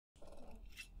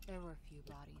There were a few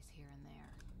bodies here and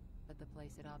there, but the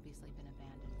place had obviously been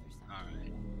abandoned for some time.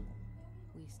 Alright.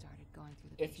 We started going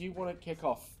through the If you want to kick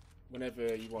off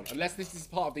whenever you want. Unless this is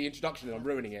part of the introduction and I'm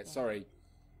ruining it, sorry.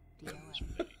 DOA.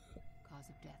 Cause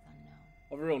of death unknown.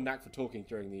 I have a real knack for talking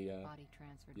during the... Body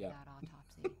transferred without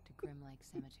autopsy to Grim Lake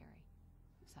Cemetery,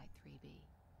 Site 3B,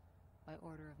 by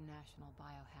order of National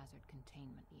Biohazard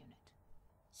Containment Unit.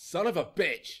 Son of a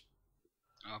bitch!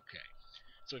 Okay.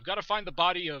 So we've got to find the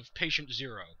body of Patient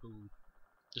Zero, who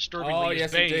disturbingly Oh, is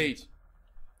yes, Bane. indeed.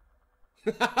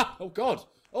 Oh, God.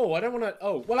 Oh, I don't want to...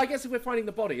 Oh, well, I guess if we're finding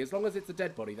the body, as long as it's a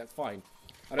dead body, that's fine.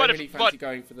 I don't really fancy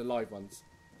going for the live ones.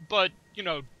 But,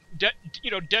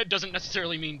 dead doesn't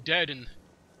necessarily mean dead in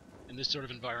this sort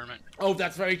of environment. Oh,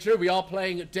 that's very true. We are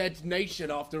playing Dead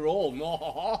Nation after all.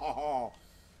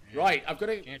 Right, I've got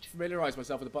to familiarise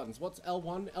myself with the buttons. What's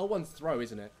L1? L1's throw,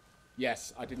 isn't it?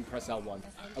 Yes, I didn't press L1.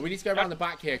 And we need to go around the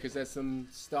back here because there's some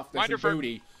stuff. There's some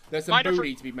booty. There's some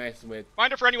booty to be messing with.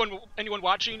 Reminder for anyone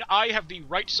watching, I have the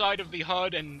right side of the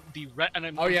HUD and the red, and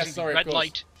I'm using the red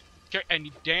light.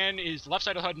 And Dan is the left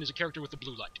side of the HUD and is a character with the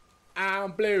blue light.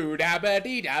 I'm blue, dabba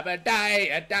dee dabba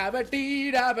die, dabba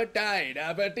dee dabba die,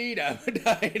 dabba dee dabba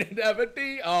die, dabba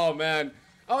dee. Oh man,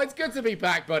 oh it's good to be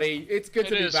back, buddy. It's good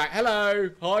to be back. Hello,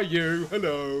 hi you,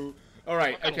 hello. All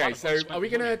right, okay. So are we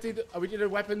gonna do? Are we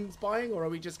doing weapons buying, or are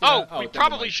we just gonna? Oh, we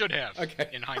probably should have. Okay.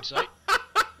 In hindsight.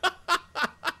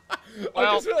 Well,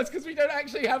 I just realised because we don't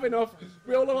actually have enough.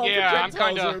 We all our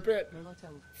projectiles are a bit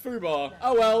foobar.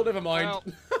 Oh well, never mind. Well,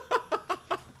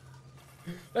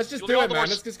 let's just do it, man.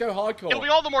 Let's just go hardcore. It'll be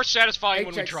all the more satisfying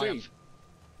when we triumph.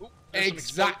 Ooh,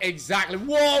 exactly.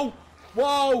 Whoa!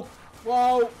 Whoa!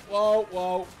 Whoa! Whoa!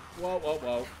 Whoa! Whoa! Whoa!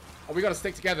 Whoa! Oh, we got to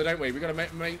stick together, don't we? We got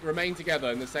to remain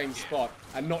together in the same spot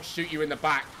and not shoot you in the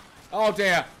back. Oh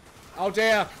dear! Oh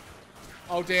dear!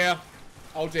 Oh dear!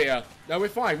 Oh dear! No, we're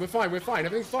fine. We're fine. We're fine.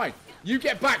 Everything's fine. You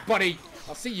get back, buddy.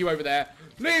 I'll see you over there.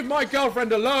 Leave my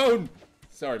girlfriend alone.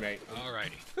 Sorry, mate.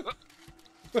 Alrighty.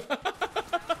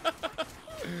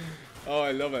 Oh,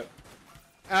 I love it.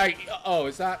 Hey, oh,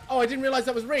 is that... Oh, I didn't realise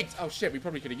that was rigged. Oh, shit, we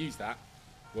probably could have used that.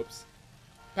 Whoops.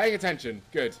 Paying attention.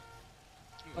 Good.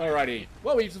 Alrighty.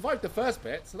 Well, we've survived the first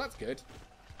bit, so that's good.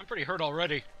 I'm pretty hurt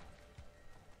already.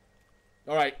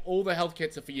 Alright, all the health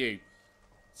kits are for you.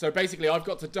 So basically, I've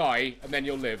got to die, and then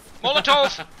you'll live.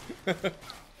 Molotov!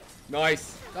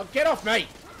 Nice. Now, get off, mate!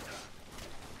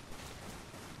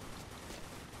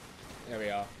 There we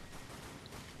are.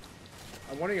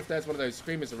 I'm wondering if there's one of those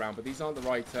screamers around, but these aren't the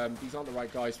right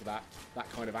guys for that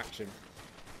kind of action.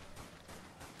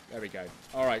 There we go.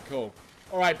 All right, cool.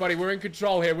 All right, buddy, we're in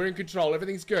control here. We're in control.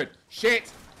 Everything's good.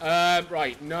 Shit.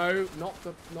 Right. No, not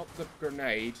the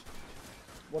grenade.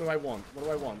 What do I want? What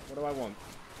do I want? What do I want?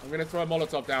 I'm gonna throw a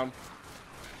Molotov down.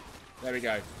 There we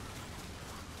go.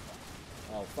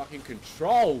 Oh, fucking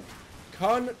control.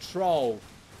 Control.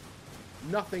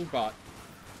 Nothing but.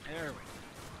 There we go.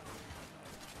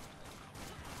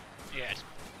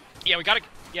 Yeah, we gotta.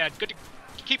 Yeah, good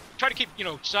to try to keep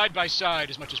side by side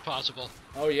as much as possible.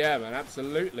 Oh yeah, man,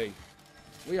 absolutely.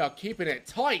 We are keeping it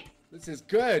tight. This is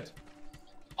good.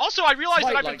 Also, I realized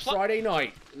that I've been Friday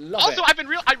night. Love it.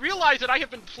 I realized that I have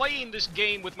been playing this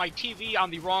game with my TV on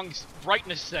the wrong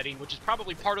brightness setting, which is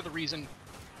probably part of the reason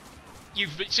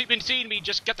you've been seeing me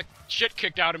just get the shit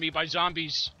kicked out of me by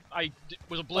zombies. I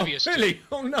was oblivious. Oh, really?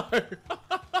 Oh no.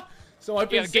 So I've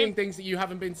been seeing things that you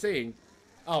haven't been seeing.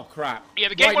 Oh crap. Yeah,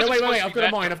 the game wasn't wait. I've got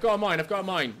a mine. I've got a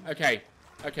mine. Okay.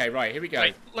 Okay, right. Here we go.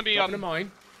 Right, let me a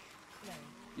mine.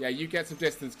 Yeah, you get some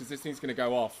distance because this thing's gonna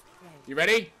go off. You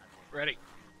ready? Ready.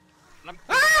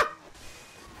 Ah!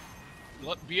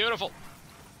 Look beautiful.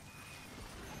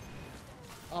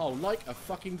 Oh, like a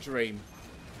fucking dream.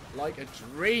 Like a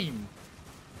dream.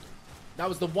 That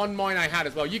was the one mine I had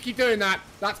as well. You keep doing that.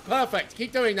 That's perfect.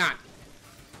 Keep doing that.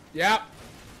 Yep.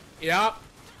 Yep.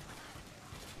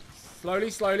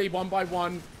 Slowly, slowly, one by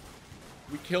one,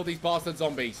 we kill these bastard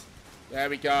zombies. There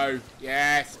we go.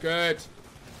 Yes, good.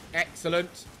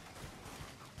 Excellent.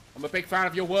 I'm a big fan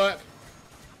of your work.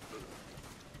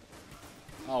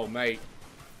 Oh, mate.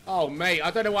 Oh, mate.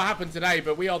 I don't know what happened today,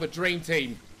 but we are the dream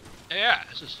team. Yeah,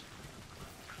 this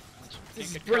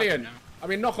is brilliant. I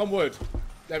mean, knock on wood.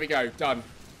 There we go. Done.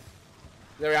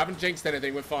 There we haven't jinxed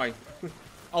anything. We're fine.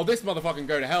 Oh, this motherfucker can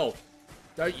go to hell.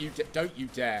 Don't you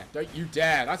dare. Don't you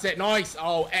dare. That's it. Nice.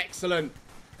 Oh, excellent.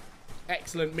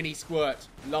 Excellent mini squirt.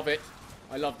 Love it.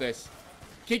 I love this.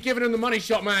 Keep giving him the money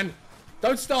shot, man.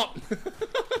 Don't stop.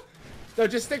 No,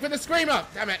 just stick with the screamer.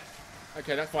 Damn it.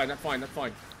 Okay, that's fine. That's fine. That's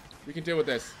fine. We can deal with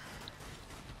this.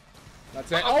 That's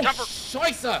it. Oh,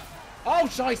 scheisse. Oh,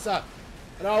 scheisse.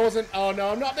 No, I wasn't. Oh, no,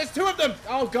 I'm not. There's two of them.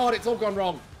 Oh, God. It's all gone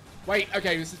wrong. Wait,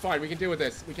 okay, this is fine. We can deal with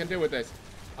this. We can deal with this.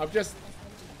 I'll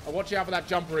watch out for that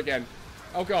jumper again.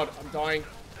 Oh god, I'm dying.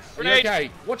 Are you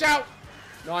okay? Watch out!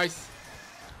 Nice.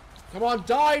 Come on,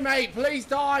 die, mate. Please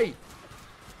die.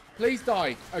 Please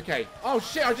die. Okay. Oh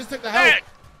shit, I just took the health.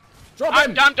 Drop him.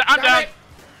 I'm down. Damn it.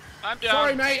 I'm down.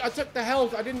 Sorry, mate. I took the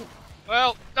health. I didn't.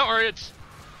 Well, don't worry. It's.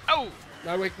 Oh.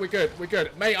 No, we're good. We're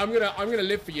good, mate. I'm gonna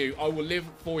live for you. I will live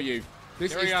for you.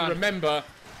 This is to remember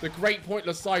the great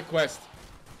pointless side quest.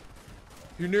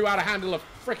 Who knew how to handle a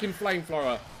freaking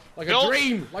flamethrower like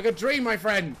a dream, my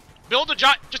friend.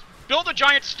 Just build a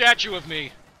giant statue of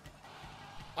me.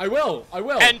 I will.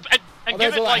 And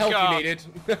give it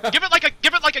like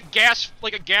give it like a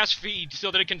gas feed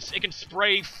so that it can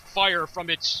spray fire from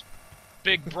its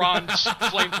big bronze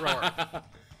flamethrower.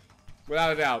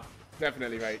 Without a doubt.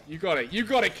 Definitely, mate. You got it. You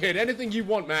got it, kid. Anything you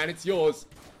want, man. It's yours.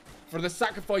 For the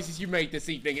sacrifices you made this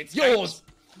evening, it's yours.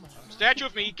 Statue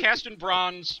of me, cast in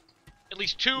bronze, at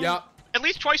least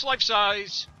twice life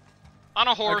size, on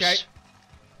a horse. Okay.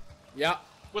 Yeah.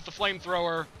 With the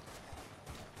flamethrower.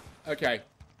 Okay.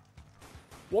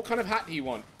 What kind of hat do you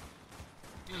want?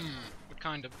 What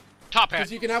kind of top hat?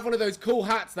 Because you can have one of those cool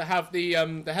hats that have the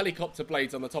helicopter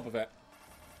blades on the top of it.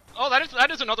 Oh, that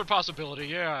is another possibility.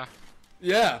 Yeah.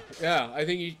 Yeah. I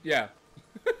think yeah.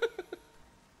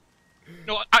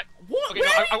 No, What? Okay, no,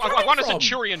 I want a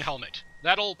Centurion helmet.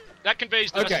 That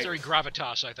conveys the necessary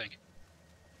gravitas, I think.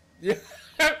 Yeah.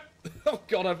 Oh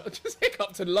god, I've just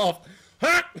hiccuped and laughed.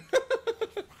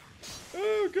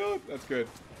 Oh god, that's good.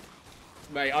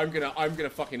 Mate, I'm gonna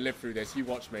fucking live through this. You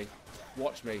watch me.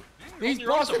 Watch me. These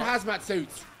bastard hazmat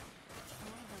suits.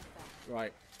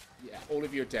 Right. Yeah, all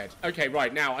of you are dead. Okay,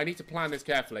 right, now I need to plan this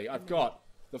carefully. I've got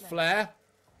the flare.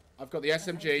 I've got the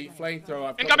SMG, flamethrower,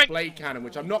 I've got the blade cannon,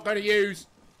 which I'm not going to use.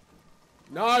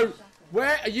 No!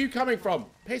 Where are you coming from?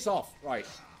 Piss off. Right.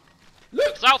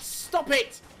 Look! South. Stop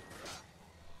it!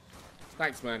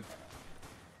 Thanks, man.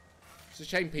 It's a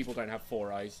shame people don't have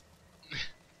 4 eyes.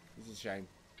 It's a shame.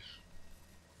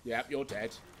 Yep, you're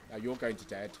dead. Now you're going to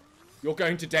dead. You're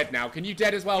going to dead now. Can you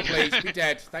dead as well, please? Be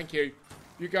dead. Thank you.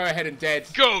 You go ahead and dead.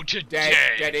 Go to dead.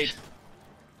 Deaded.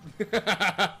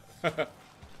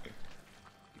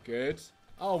 Good.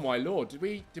 Oh my lord, did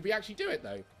we actually do it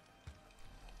though?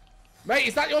 Mate,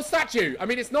 is that your statue? I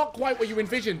mean, it's not quite what you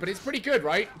envisioned, but it's pretty good,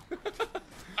 right?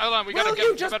 Hold on, we gotta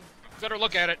get better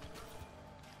look at it.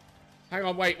 Hang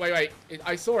on, wait.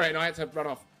 I saw it and I had to run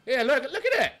off. Here, look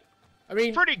at it. I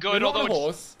mean, pretty good, although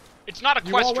it's not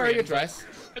equestrian. You are wearing a dress.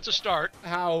 It's a start.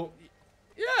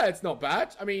 Yeah, it's not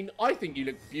bad. I mean, I think you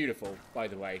look beautiful, by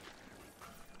the way.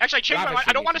 Actually, I changed my mind.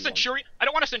 I don't want a Centurion. I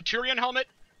don't want a Centurion helmet.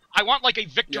 I want like a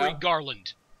victory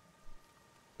garland.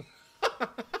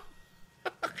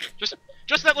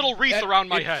 just that little wreath around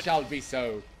my head. It shall be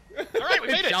so. All right, we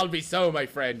made it. It shall be so, my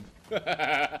friend.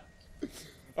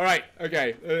 All right,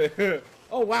 okay.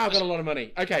 Oh wow, I've got a lot of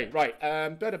money. Okay, right.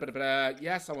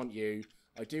 Yes, I want you.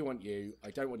 I do want you.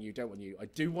 I don't want you. Don't want you. I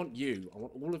do want you. I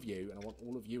want all of you, and I want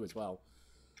all of you as well.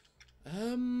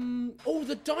 Oh,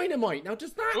 the dynamite. Now,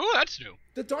 does that? Ooh, that's new.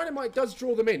 The dynamite does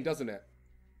draw them in, doesn't it?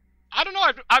 I don't know.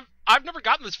 I've never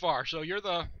gotten this far, so you're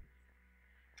the.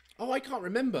 Oh, I can't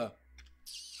remember.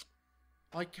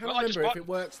 I can't remember if it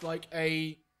works like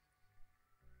a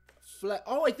flare.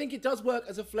 Oh, I think it does work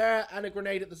as a flare and a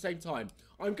grenade at the same time.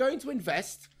 I'm going to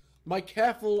invest my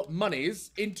careful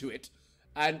monies into it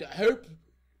and hope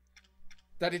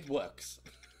that it works.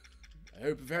 I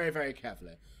hope very, very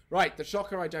carefully. Right, the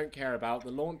shocker I don't care about.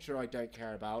 The launcher I don't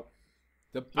care about.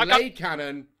 The blade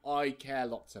cannon I care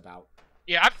lots about.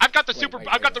 Yeah, I've got the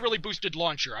I've got the really boosted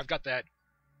launcher. I've got that.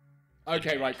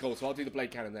 Okay, right, cool. So I'll do the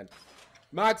blade cannon then.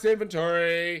 Max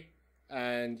inventory.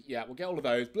 And yeah, we'll get all of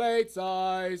those. Blade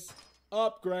size.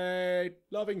 Upgrade.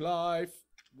 Loving life.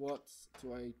 What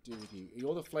do I do with you?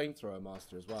 You're the flamethrower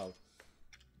master as well.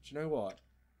 Do you know what?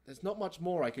 There's not much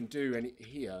more I can do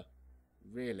here.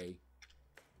 Really.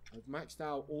 I've maxed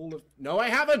out all of... No, I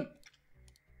haven't!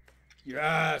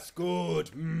 Yes, good.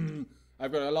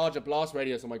 I've got a larger blast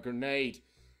radius on my grenade.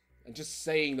 And just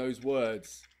saying those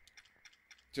words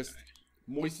just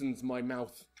moistens my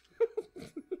mouth.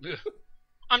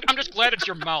 I'm just glad it's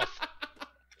your mouth.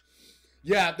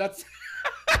 Yeah, that's...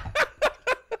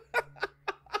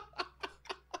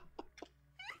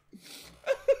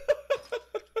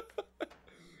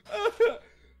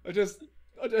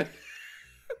 I don't...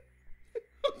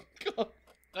 Oh, God.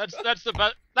 That's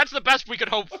the best we could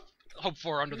hope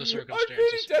for under the circumstances. I'm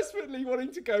really desperately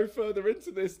wanting to go further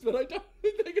into this, but I don't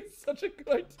think it's such a good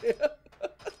idea.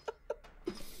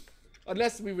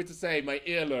 Unless we were to say my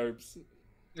earlobes.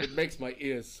 It makes my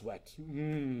ears sweat.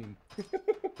 Alright,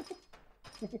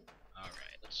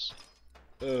 Let's see.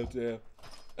 Oh dear.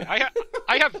 I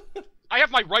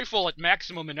have my rifle at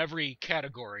maximum in every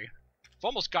category. I've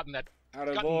almost gotten that.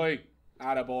 Attaboy.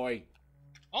 Attaboy.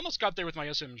 Almost got there with my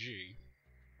SMG.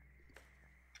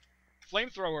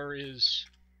 Flamethrower is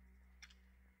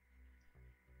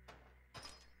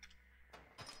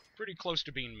pretty close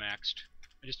to being maxed.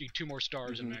 I just need 2 more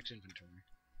stars and max inventory.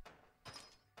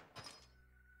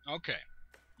 Okay.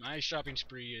 My shopping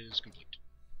spree is complete.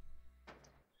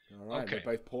 Alright, okay.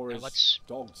 they're both poor as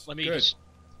dogs. Let me Good. just...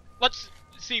 Let's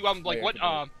see, like, yeah,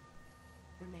 what,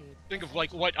 think of,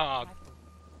 like, what,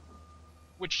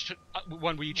 which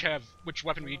one we each have, which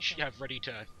weapon we each have ready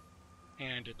to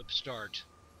hand at the start.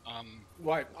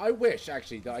 Right, I wish,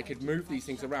 actually, that I could move these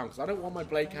things around, because I don't want my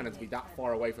blade cannon to be that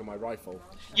far away from my rifle.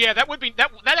 Yeah, that would be...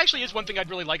 That actually is one thing I'd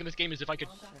really like in this game, is if I could,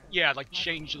 yeah, like,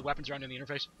 change the weapons around in the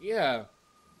interface. Yeah.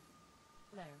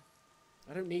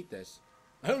 I don't need this.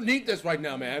 I don't need this right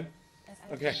now, man.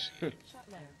 Okay.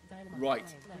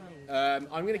 Right. I'm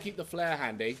going to keep the flare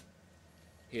handy.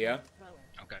 Here.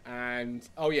 Okay. And...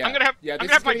 Oh, yeah. I'm gonna have, yeah, I'm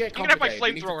this gonna is have going to my get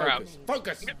complicated. flamethrower out.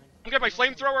 Focus! I'm gonna have my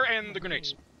flamethrower and the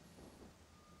grenades.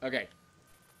 Okay.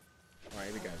 Alright,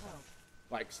 here we go.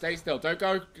 Like, stay still. Don't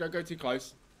go too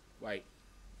close. Wait.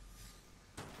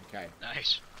 Okay.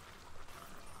 Nice.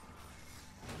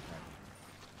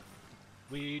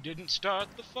 We didn't start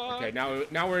the fight. Okay,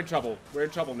 now we're in trouble. We're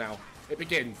in trouble now. It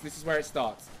begins. This is where it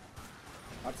starts.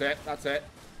 That's it. That's it.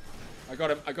 I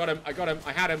got him. I got him. I got him.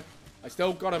 I had him. I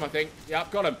still got him, I think.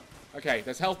 Yep, got him. Okay,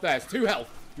 there's health there. There's 2 health.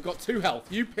 You've got 2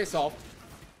 health. You piss off.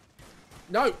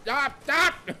 No. Ah,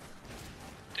 ah!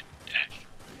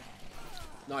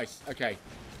 Nice. Okay.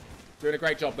 Doing a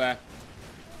great job there.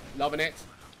 Loving it.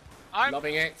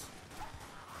 Loving it.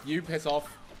 You piss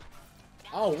off.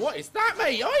 Oh, what is that,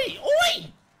 mate? Oi! Oi!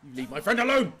 You leave my friend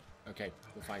alone! Okay,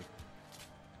 we're fine.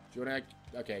 Do you wanna...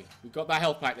 Okay, we've got that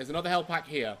health pack. There's another health pack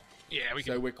here. Yeah, we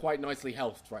can... So we're quite nicely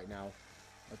healthed right now.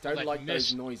 I don't like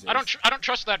those noises. I don't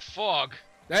trust that fog.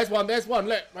 There's one,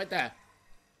 look, right there.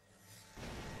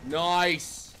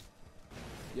 Nice.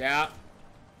 Yeah.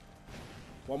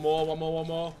 One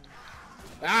more.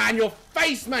 Ah, in your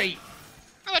face, mate!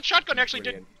 Oh, that shotgun actually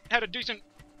Brilliant.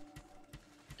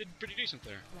 did pretty decent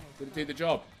there. Did it do the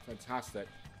job? Fantastic.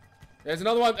 There's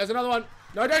another one.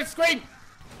 No, don't scream!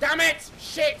 Damn it!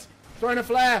 Shit! Throwing a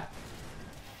flare.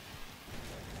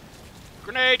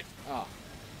 Grenade! Ah.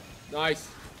 Nice.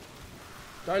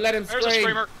 Don't let him scream. There's a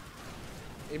screamer.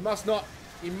 He must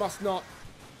not.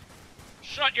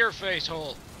 Shut your face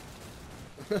hole.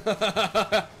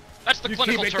 That's the you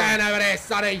clinical keep it term. down over there,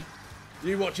 Sonny.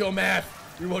 You watch your mouth.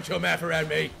 You watch your mouth around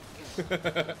me.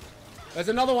 There's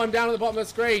another one down at the bottom of the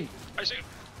screen. I see.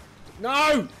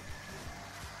 No!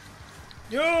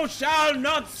 You shall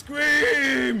not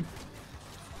scream!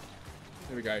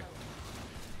 Here we go.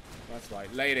 That's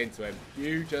right. Lay it into him.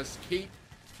 You just keep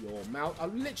your mouth...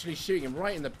 I'm literally shooting him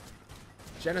right in the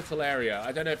genital area.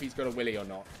 I don't know if he's got a willy or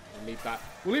not.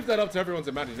 We'll leave that up to everyone's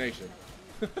imagination.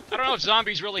 I don't know if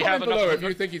zombies really Comment have enough... below if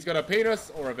you think he's got a penis,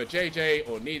 or a vajayjay,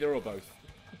 or neither, or both.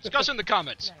 Discuss in the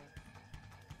comments.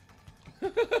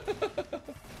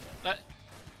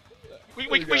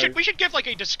 We should give like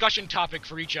a discussion topic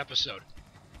for each episode.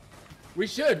 We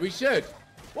should.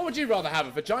 What would you rather have,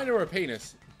 a vagina or a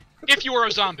penis? If you were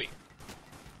a zombie.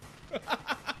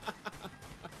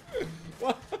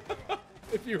 What?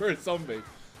 If you were a zombie.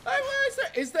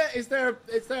 Is there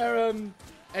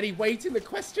any weight in the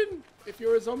question? If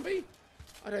you're a zombie,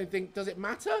 I don't think. Does it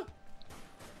matter?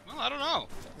 Well, I don't know.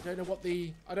 I don't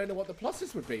know what the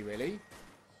pluses would be, really.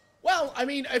 Well, I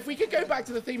mean, if we could go back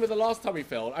to the theme of the last time we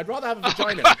filmed, I'd rather have a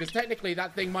vagina, because technically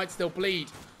that thing might still bleed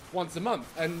once a month.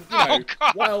 And, you know,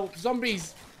 while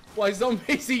zombies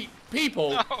eat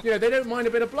people, you know, they don't mind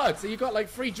a bit of blood. So you got, like,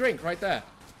 free drink right there.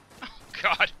 Oh,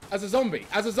 God. As a zombie.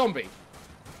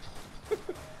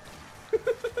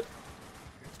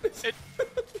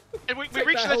 And we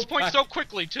reached this point so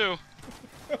quickly, too.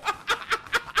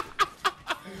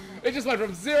 It just went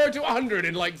from 0 to 100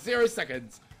 in, like, 0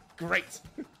 seconds. Great.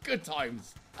 Good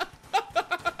times.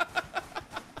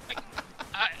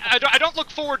 I don't look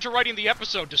forward to writing the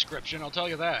episode description, I'll tell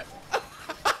you that.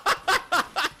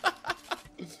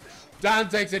 Dan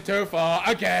takes it too far,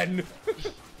 again.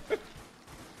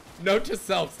 Note to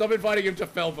self, stop inviting him to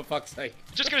film, for fuck's sake.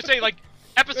 Just gonna say, like,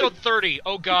 episode 30,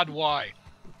 oh God, why?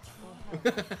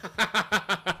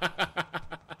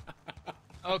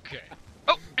 Okay.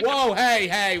 Oh! Whoa,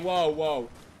 hey, whoa.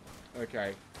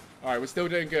 Okay. Alright, we're still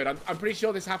doing good. I'm pretty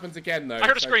sure this happens again, though. I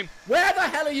heard a scream. Where the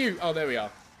hell are you? Oh, there we are.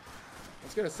 I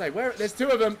was gonna say, there's 2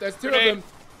 of them. There's 2 of them.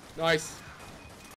 Nice.